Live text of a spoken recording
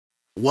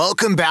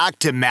Welcome back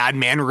to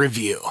Madman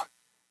Review.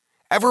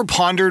 Ever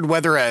pondered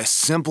whether a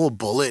simple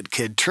bullet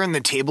could turn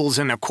the tables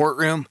in a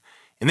courtroom?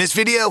 In this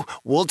video,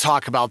 we'll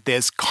talk about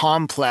this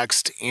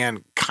complex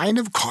and kind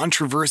of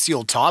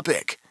controversial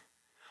topic.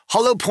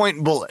 Hollow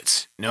point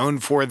bullets, known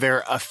for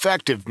their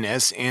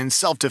effectiveness in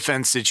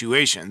self-defense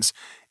situations,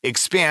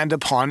 expand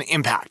upon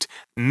impact,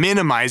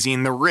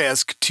 minimizing the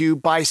risk to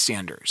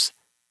bystanders.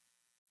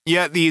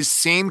 Yet these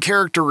same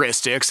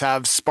characteristics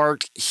have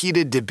sparked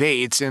heated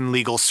debates in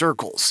legal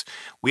circles.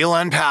 We'll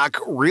unpack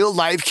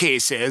real-life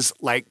cases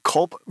like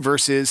Culp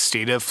versus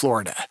State of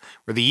Florida,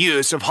 where the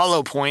use of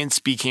hollow points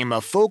became a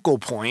focal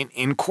point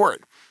in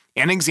court,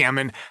 and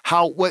examine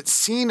how what's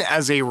seen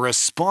as a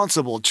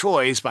responsible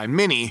choice by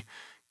many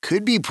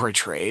could be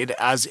portrayed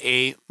as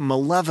a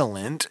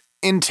malevolent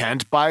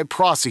intent by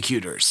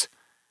prosecutors.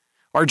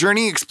 Our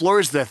journey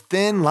explores the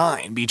thin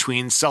line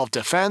between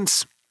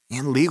self-defense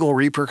and legal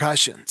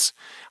repercussions,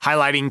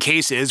 highlighting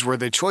cases where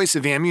the choice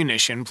of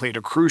ammunition played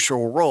a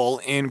crucial role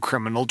in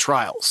criminal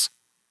trials.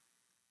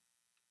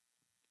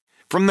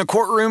 From the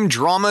courtroom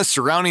drama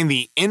surrounding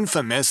the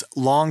infamous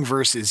Long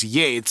versus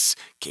Yates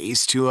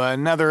case to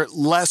another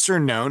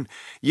lesser-known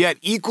yet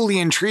equally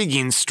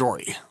intriguing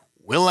story,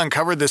 we'll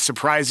uncover the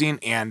surprising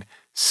and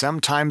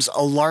sometimes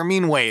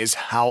alarming ways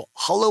how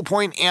hollow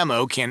point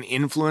ammo can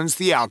influence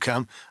the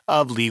outcome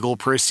of legal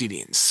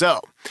proceedings. So,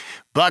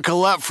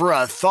 buckle up for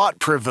a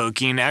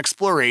thought-provoking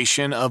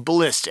exploration of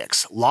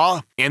ballistics,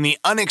 law, and the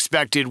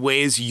unexpected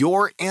ways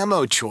your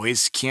ammo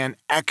choice can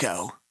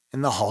echo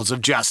in the halls of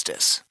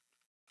justice.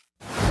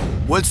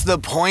 What's the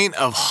point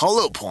of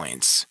hollow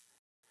points?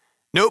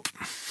 Nope,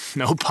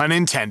 no pun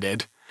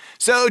intended.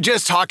 So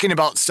just talking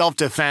about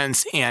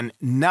self-defense and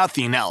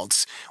nothing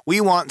else,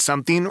 we want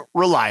something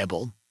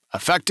reliable,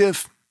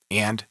 effective,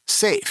 and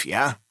safe,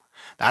 yeah?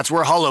 That's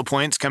where hollow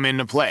points come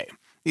into play.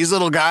 These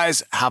little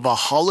guys have a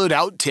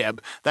hollowed-out tip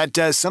that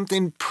does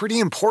something pretty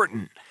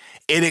important.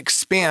 It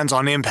expands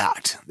on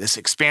impact. This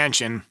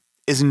expansion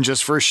isn't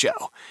just for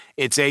show.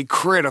 It's a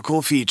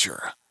critical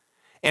feature.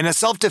 In a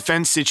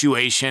self-defense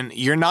situation,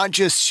 you're not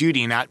just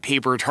shooting at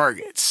paper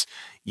targets.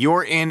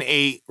 You're in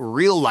a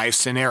real-life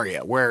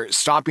scenario where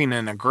stopping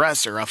an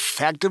aggressor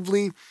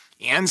effectively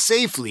and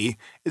safely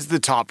is the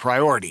top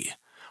priority.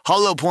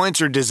 Hollow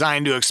points are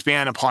designed to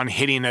expand upon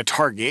hitting a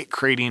target,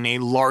 creating a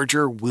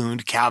larger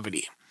wound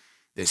cavity.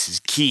 This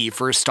is key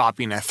for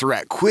stopping a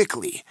threat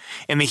quickly.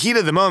 In the heat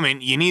of the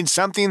moment, you need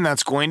something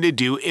that's going to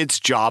do its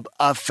job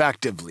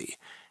effectively.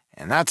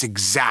 And that's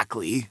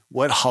exactly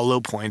what hollow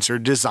points are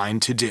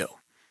designed to do.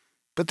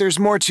 But there's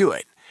more to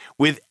it.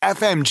 With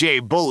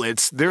FMJ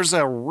bullets, there's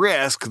a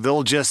risk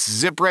they'll just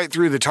zip right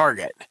through the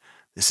target.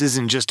 This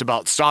isn't just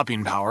about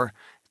stopping power,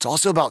 it's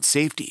also about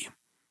safety.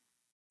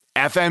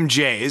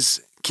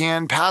 FMJs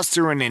can pass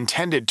through an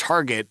intended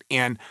target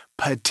and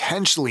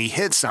potentially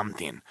hit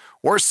something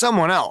or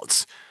someone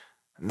else.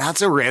 And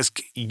that's a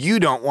risk you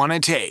don't want to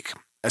take,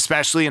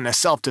 especially in a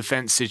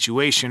self-defense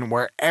situation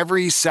where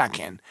every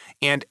second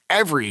and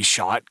every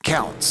shot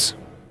counts.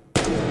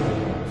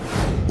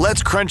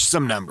 Let's crunch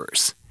some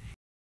numbers.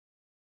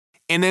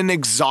 In an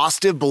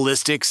exhaustive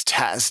ballistics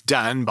test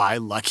done by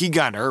Lucky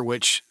Gunner,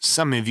 which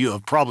some of you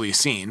have probably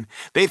seen,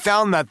 they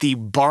found that the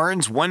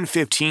Barnes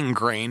 115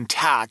 grain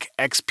TAC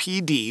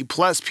XPD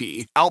plus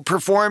P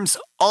outperforms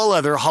all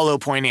other hollow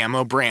point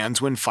ammo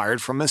brands when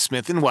fired from a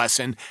Smith &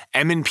 Wesson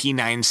M&P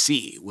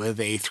 9C with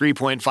a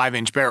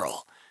 3.5-inch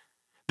barrel.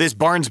 This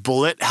Barnes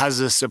bullet has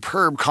a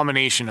superb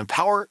combination of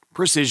power,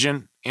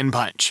 precision, and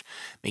punch,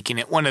 making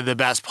it one of the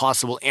best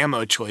possible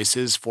ammo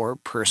choices for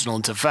personal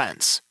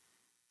defense.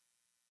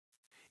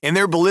 In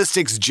their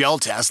ballistics gel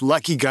test,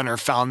 Lucky Gunner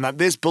found that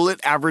this bullet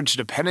averaged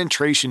a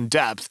penetration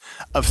depth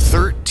of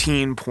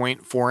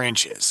 13.4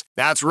 inches.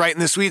 That's right in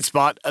the sweet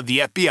spot of the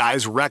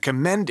FBI's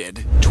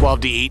recommended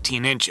 12 to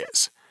 18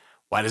 inches.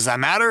 Why does that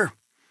matter?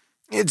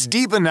 It's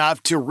deep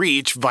enough to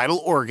reach vital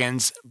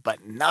organs,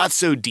 but not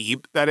so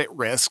deep that it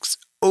risks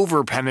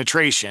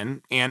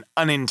over-penetration and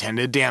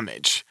unintended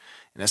damage.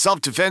 In a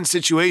self-defense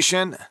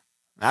situation,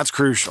 that's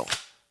crucial.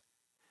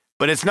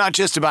 But it's not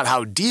just about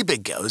how deep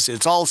it goes,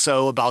 it's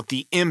also about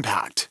the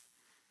impact.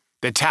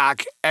 The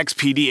TAC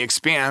XPD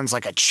expands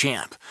like a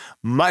champ,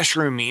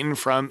 mushrooming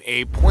from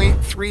a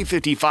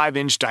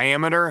 .355-inch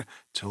diameter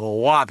to a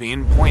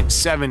whopping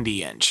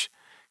 .70-inch.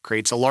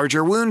 Creates a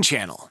larger wound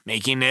channel,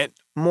 making it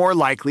more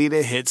likely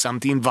to hit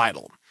something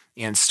vital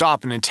and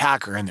stop an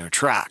attacker in their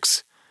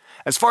tracks.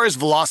 As far as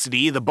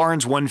velocity, the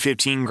Barnes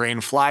 115 grain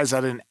flies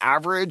at an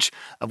average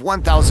of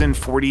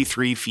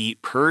 1,043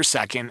 feet per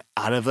second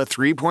out of a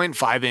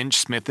 3.5-inch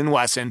Smith &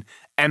 Wesson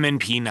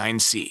M&P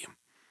 9C.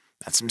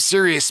 That's some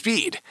serious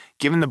speed,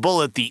 giving the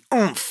bullet the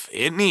oomph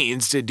it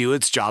needs to do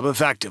its job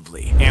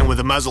effectively. And with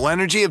a muzzle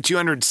energy of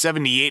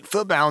 278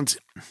 foot-pounds,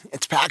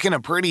 it's packing a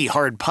pretty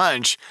hard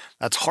punch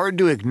that's hard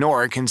to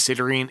ignore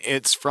considering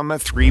it's from a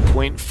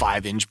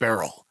 3.5-inch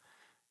barrel.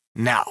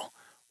 Now,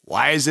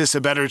 why is this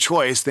a better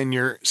choice than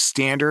your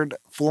standard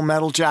full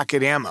metal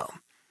jacket ammo?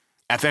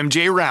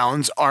 FMJ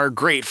rounds are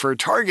great for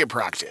target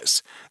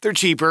practice. They're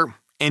cheaper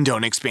and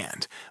don't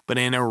expand. But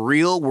in a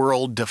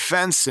real-world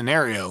defense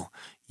scenario,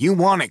 you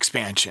want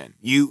expansion.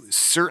 You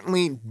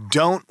certainly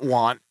don't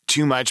want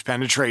too much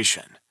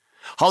penetration.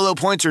 Hollow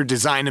points are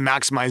designed to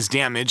maximize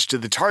damage to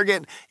the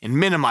target and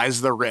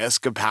minimize the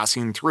risk of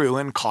passing through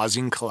and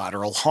causing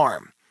collateral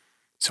harm.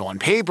 So on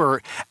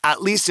paper,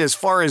 at least as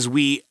far as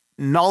we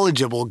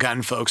knowledgeable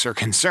gun folks are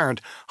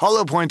concerned,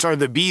 hollow points are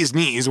the bee's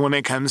knees when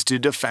it comes to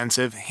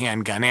defensive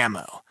handgun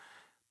ammo.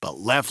 But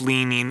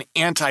left-leaning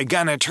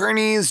anti-gun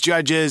attorneys,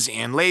 judges,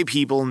 and lay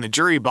people in the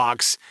jury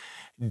box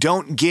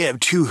don't give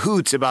two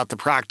hoots about the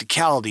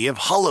practicality of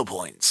hollow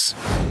points.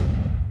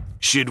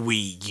 Should we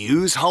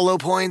use hollow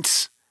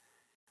points?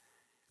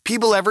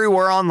 People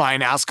everywhere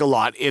online ask a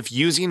lot if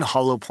using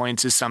hollow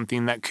points is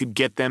something that could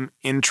get them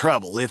in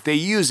trouble if they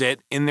use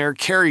it in their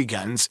carry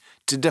guns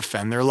to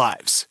defend their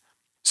lives.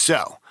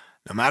 So,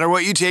 no matter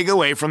what you take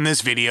away from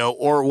this video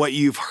or what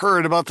you've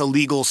heard about the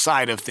legal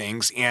side of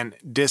things, and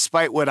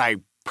despite what I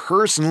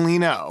personally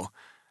know,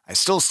 I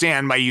still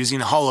stand by using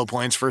hollow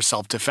points for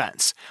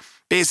self-defense.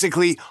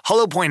 Basically,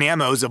 hollow point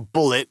ammo is a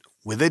bullet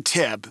with a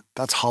tip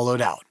that's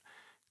hollowed out,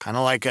 kind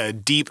of like a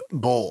deep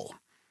bowl.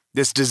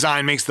 This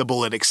design makes the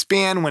bullet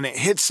expand when it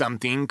hits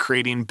something,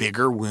 creating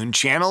bigger wound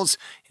channels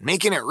and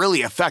making it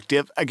really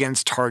effective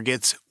against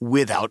targets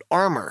without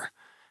armor.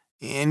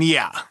 And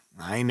yeah,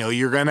 I know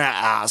you're gonna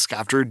ask,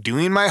 after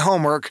doing my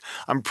homework,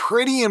 I'm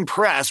pretty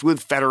impressed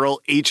with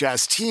federal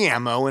HST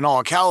ammo in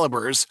all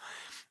calibers.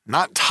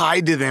 Not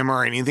tied to them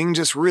or anything,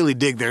 just really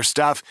dig their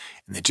stuff,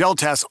 and the gel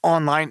tests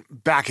online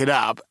back it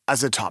up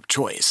as a top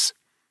choice.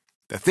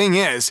 The thing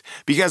is,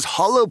 because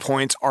hollow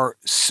points are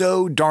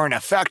so darn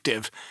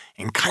effective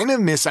and kind of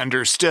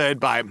misunderstood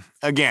by,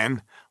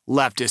 again,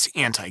 leftist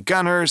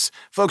anti-gunners,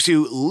 folks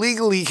who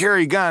legally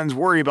carry guns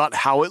worry about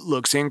how it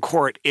looks in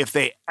court if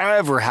they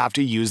ever have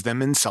to use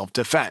them in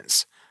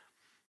self-defense.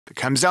 If it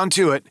comes down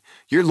to it,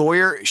 your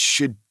lawyer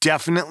should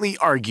definitely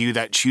argue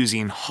that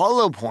choosing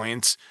hollow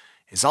points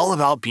is all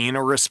about being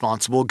a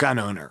responsible gun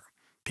owner,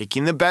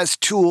 picking the best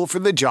tool for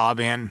the job,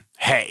 and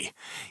hey,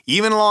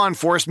 even law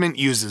enforcement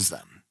uses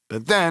them.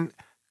 But then,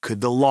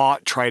 could the law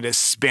try to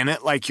spin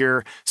it like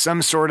you're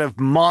some sort of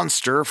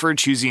monster for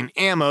choosing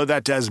ammo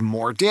that does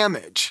more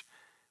damage?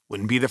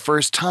 Wouldn't be the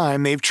first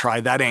time they've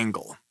tried that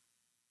angle.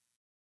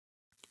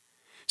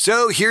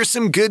 So here's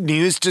some good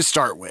news to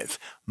start with.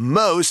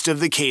 Most of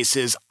the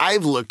cases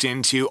I've looked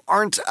into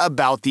aren't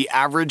about the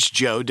average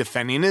Joe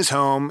defending his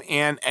home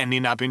and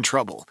ending up in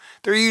trouble.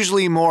 They're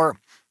usually more,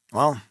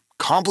 well,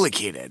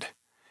 complicated.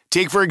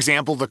 Take, for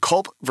example, the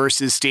Culp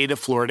versus State of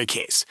Florida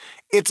case.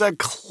 It's a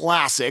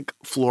classic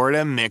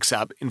Florida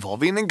mix-up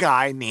involving a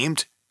guy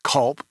named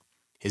Culp,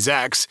 his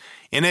ex,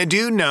 and a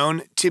dude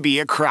known to be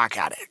a crack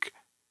addict.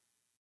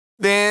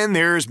 Then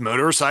there's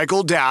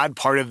Motorcycle Dad,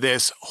 part of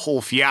this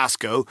whole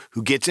fiasco,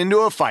 who gets into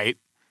a fight,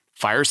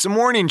 fires some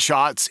warning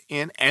shots,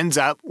 and ends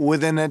up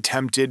with an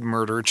attempted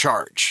murder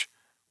charge.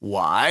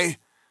 Why?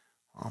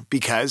 Well,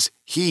 because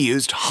he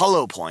used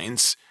hollow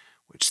points,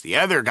 which the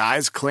other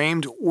guys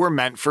claimed were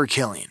meant for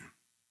killing.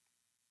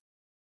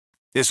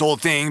 This whole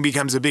thing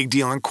becomes a big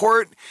deal in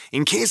court.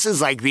 In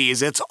cases like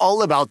these, it's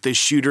all about the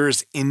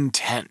shooter's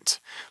intent,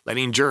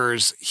 letting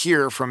jurors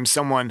hear from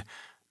someone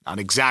not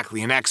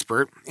exactly an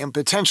expert and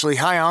potentially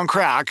high on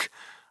crack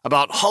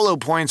about hollow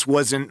points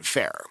wasn't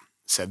fair,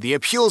 said the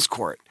appeals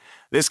court.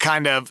 This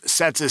kind of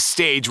sets a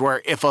stage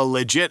where if a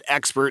legit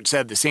expert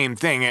said the same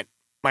thing, it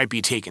might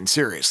be taken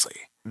seriously.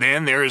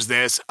 Then there's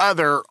this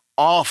other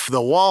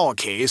off-the-wall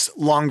case,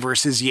 Long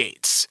versus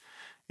Yates.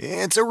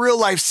 It's a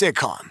real-life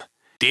sitcom.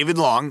 David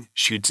Long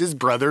shoots his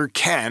brother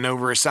Ken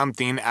over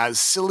something as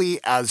silly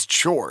as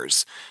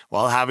chores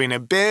while having a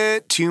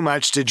bit too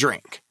much to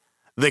drink.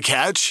 The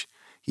catch?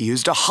 He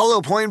used a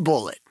hollow point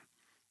bullet.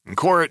 In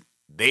court,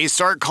 they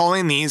start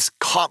calling these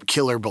cop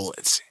killer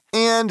bullets,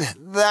 and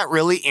that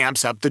really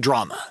amps up the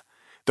drama.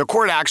 The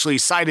court actually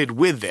sided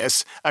with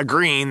this,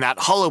 agreeing that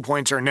hollow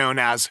points are known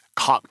as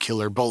cop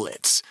killer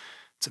bullets.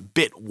 It's a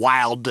bit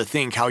wild to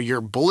think how your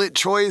bullet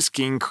choice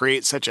can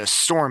create such a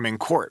storm in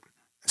court,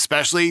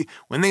 especially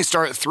when they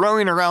start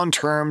throwing around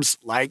terms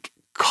like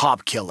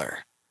cop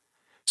killer.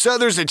 So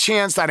there's a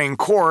chance that in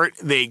court,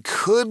 they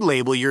could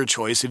label your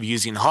choice of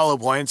using hollow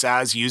points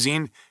as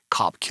using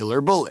cop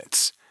killer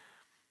bullets.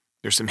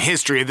 There's some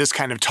history of this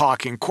kind of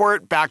talk in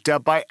court backed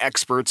up by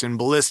experts in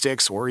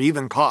ballistics or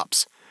even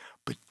cops.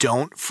 But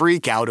don't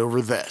freak out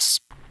over this.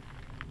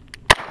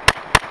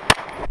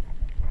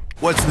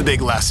 What's the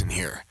big lesson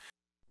here?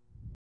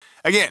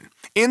 Again,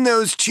 in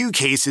those two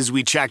cases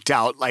we checked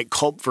out, like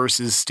Culp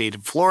versus State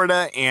of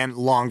Florida and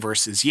Long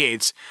versus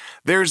Yates,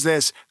 there's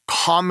this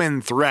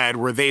common thread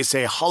where they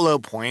say hollow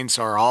points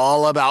are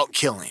all about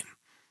killing.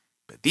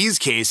 But these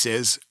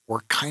cases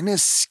were kind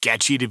of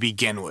sketchy to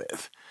begin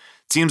with.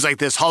 It seems like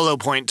this hollow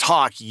point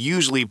talk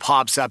usually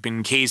pops up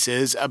in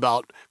cases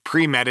about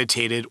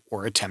premeditated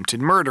or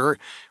attempted murder,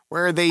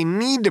 where they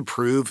need to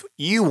prove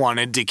you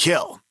wanted to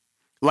kill.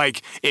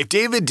 Like, if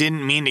David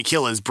didn't mean to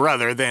kill his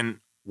brother, then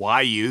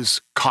why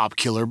use cop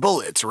killer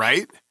bullets,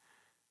 right?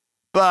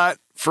 But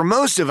For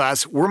most of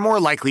us, we're more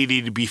likely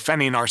to be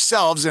defending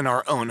ourselves in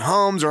our own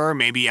homes or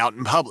maybe out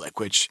in public,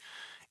 which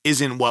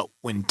isn't what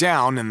went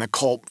down in the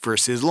Culp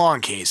versus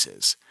Long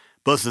cases.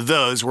 Both of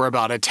those were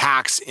about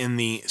attacks in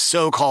the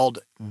so-called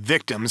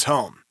victim's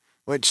home,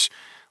 which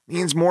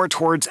leans more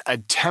towards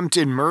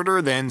attempted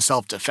murder than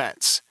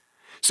self-defense.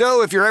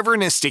 So if you're ever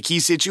in a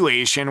sticky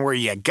situation where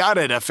you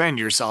gotta defend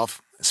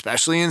yourself,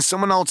 especially in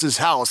someone else's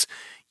house,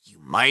 you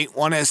might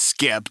want to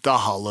skip the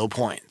hollow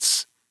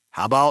points.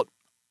 How about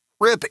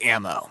RIP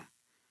ammo?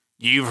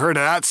 You've heard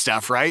of that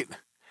stuff, right?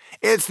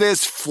 It's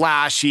this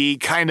flashy,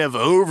 kind of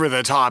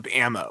over-the-top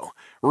ammo.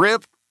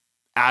 RIP,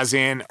 as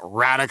in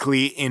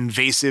radically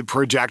invasive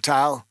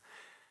projectile.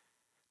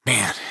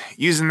 Man,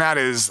 using that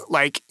is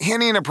like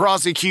handing a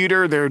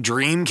prosecutor their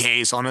dream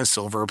case on a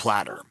silver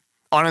platter.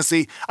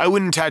 Honestly, I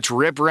wouldn't touch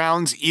RIP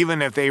rounds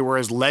even if they were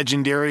as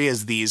legendary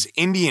as these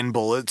Indian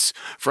bullets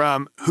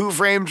from Who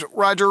Framed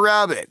Roger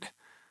Rabbit.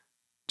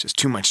 Just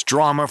too much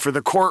drama for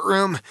the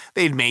courtroom,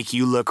 they'd make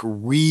you look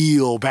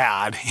real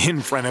bad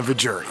in front of a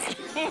jury.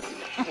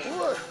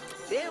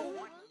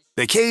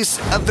 The case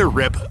of the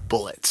RIP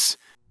bullets.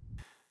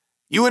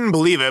 You wouldn't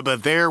believe it,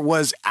 but there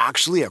was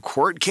actually a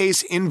court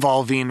case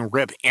involving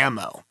RIP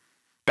ammo.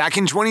 Back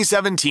in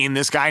 2017,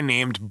 this guy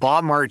named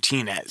Bob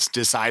Martinez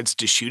decides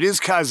to shoot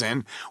his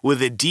cousin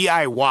with a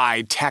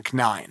DIY Tech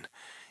 9.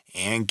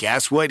 And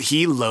guess what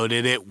he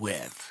loaded it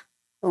with?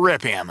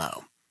 RIP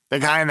ammo. The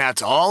kind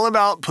that's all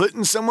about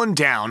putting someone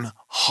down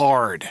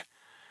hard.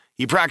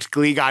 He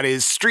practically got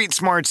his street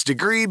smarts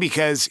degree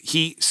because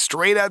he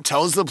straight up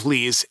tells the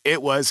police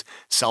it was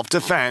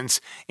self-defense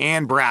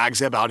and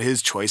brags about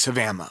his choice of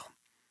ammo.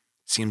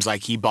 Seems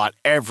like he bought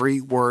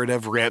every word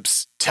of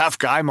RIP's tough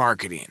guy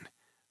marketing.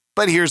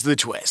 But here's the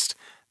twist.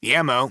 The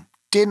ammo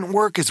didn't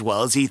work as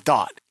well as he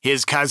thought.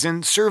 His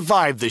cousin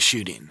survived the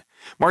shooting.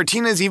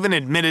 Martinez even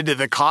admitted to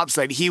the cops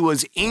that he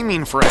was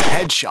aiming for a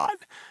headshot.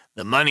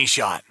 The money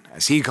shot,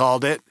 as he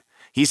called it.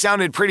 He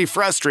sounded pretty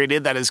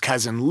frustrated that his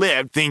cousin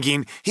lived,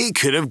 thinking he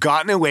could have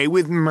gotten away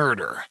with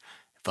murder.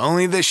 If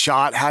only the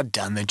shot had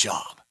done the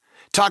job.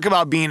 Talk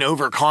about being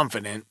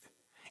overconfident.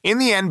 In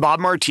the end,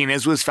 Bob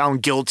Martinez was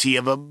found guilty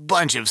of a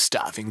bunch of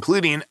stuff,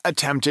 including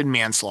attempted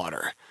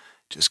manslaughter.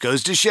 Just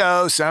goes to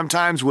show,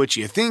 sometimes what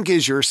you think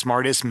is your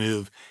smartest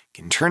move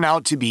can turn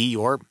out to be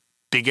your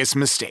biggest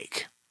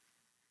mistake.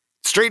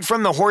 Straight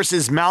from the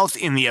horse's mouth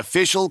in the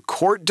official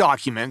court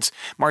documents,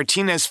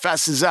 Martinez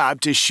fesses up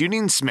to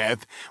shooting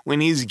Smith when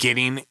he's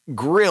getting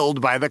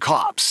grilled by the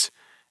cops.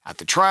 At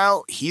the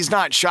trial, he's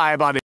not shy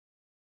about it.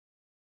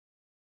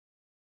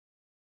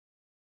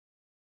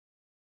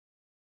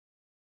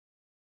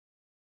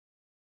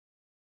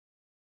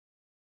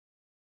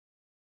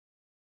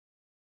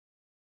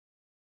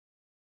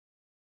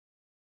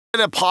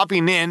 Instead of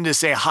popping in to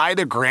say hi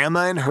to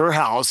Grandma in her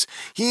house,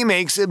 he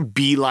makes a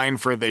beeline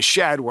for the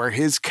shed where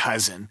his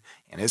cousin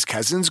and his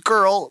cousin's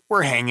girl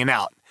were hanging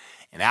out.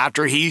 And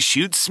after he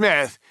shoots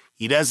Smith,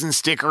 he doesn't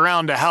stick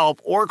around to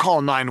help or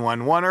call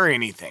 911 or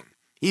anything.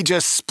 He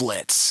just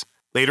splits.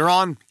 Later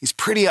on, he's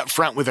pretty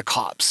upfront with the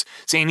cops,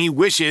 saying he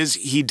wishes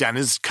he'd done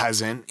his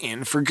cousin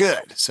in for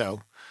good. So,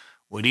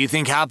 what do you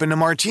think happened to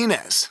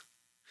Martinez?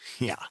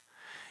 Yeah,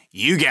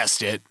 you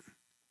guessed it.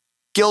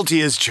 Guilty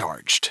as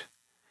charged.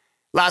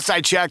 Last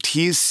I checked,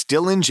 he's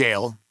still in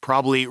jail,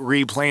 probably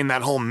replaying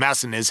that whole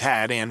mess in his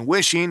head and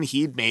wishing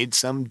he'd made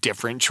some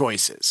different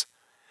choices.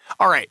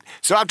 Alright,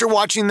 so after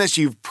watching this,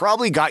 you've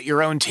probably got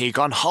your own take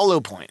on hollow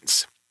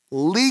points.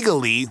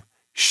 Legally,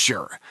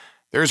 sure,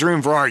 there's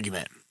room for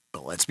argument.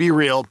 But let's be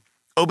real,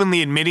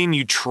 openly admitting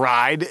you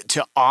tried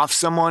to off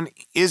someone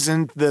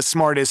isn't the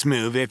smartest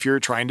move if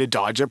you're trying to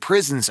dodge a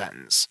prison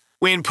sentence.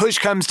 When push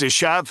comes to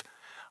shove,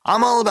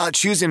 I'm all about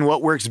choosing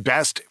what works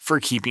best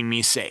for keeping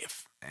me safe.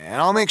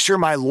 And I'll make sure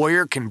my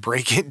lawyer can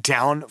break it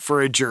down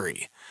for a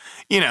jury.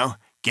 You know,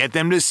 get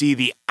them to see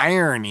the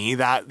irony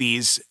that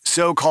these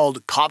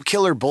so-called cop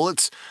killer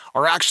bullets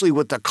are actually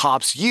what the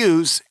cops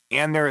use,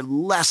 and they're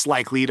less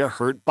likely to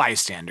hurt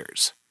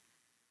bystanders.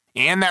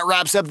 And that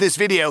wraps up this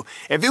video.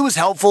 If it was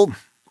helpful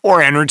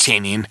or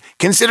entertaining,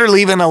 consider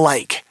leaving a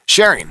like,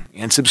 sharing,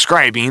 and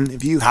subscribing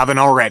if you haven't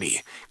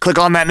already. Click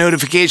on that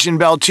notification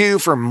bell too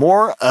for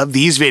more of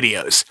these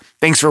videos.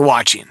 Thanks for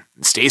watching,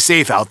 and stay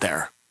safe out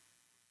there.